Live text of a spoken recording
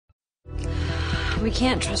We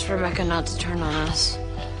can't trust Rebecca not to turn on us.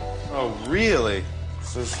 Oh, really?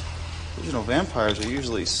 Those original vampires are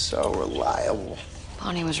usually so reliable.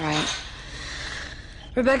 Bonnie was right.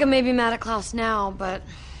 Rebecca may be mad at Klaus now, but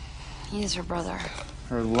he is her brother.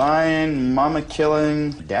 Her lying,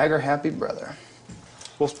 mama-killing, dagger-happy brother.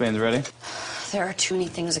 Wolfsbane's ready. There are too many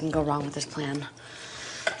things that can go wrong with this plan.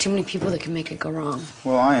 Too many people that can make it go wrong.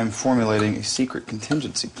 Well, I am formulating a secret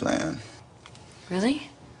contingency plan. Really?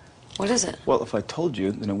 What is it? Well, if I told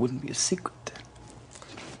you, then it wouldn't be a secret.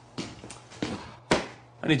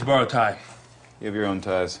 I need to borrow a tie. You have your own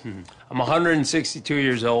ties. I'm 162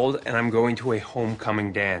 years old, and I'm going to a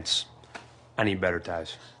homecoming dance. I need better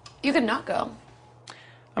ties. You could not go.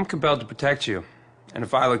 I'm compelled to protect you. And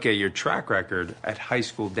if I look at your track record at high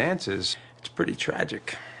school dances, it's pretty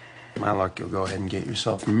tragic. My luck, you'll go ahead and get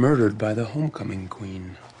yourself murdered by the homecoming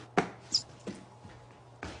queen.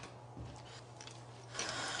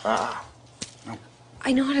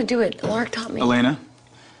 I know how to do it. Lark taught me. Elena,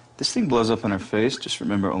 this thing blows up in our face. Just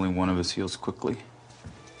remember, only one of us heals quickly.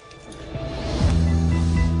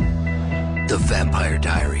 The Vampire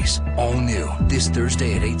Diaries, all new this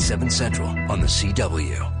Thursday at 8/7 Central on the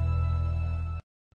CW.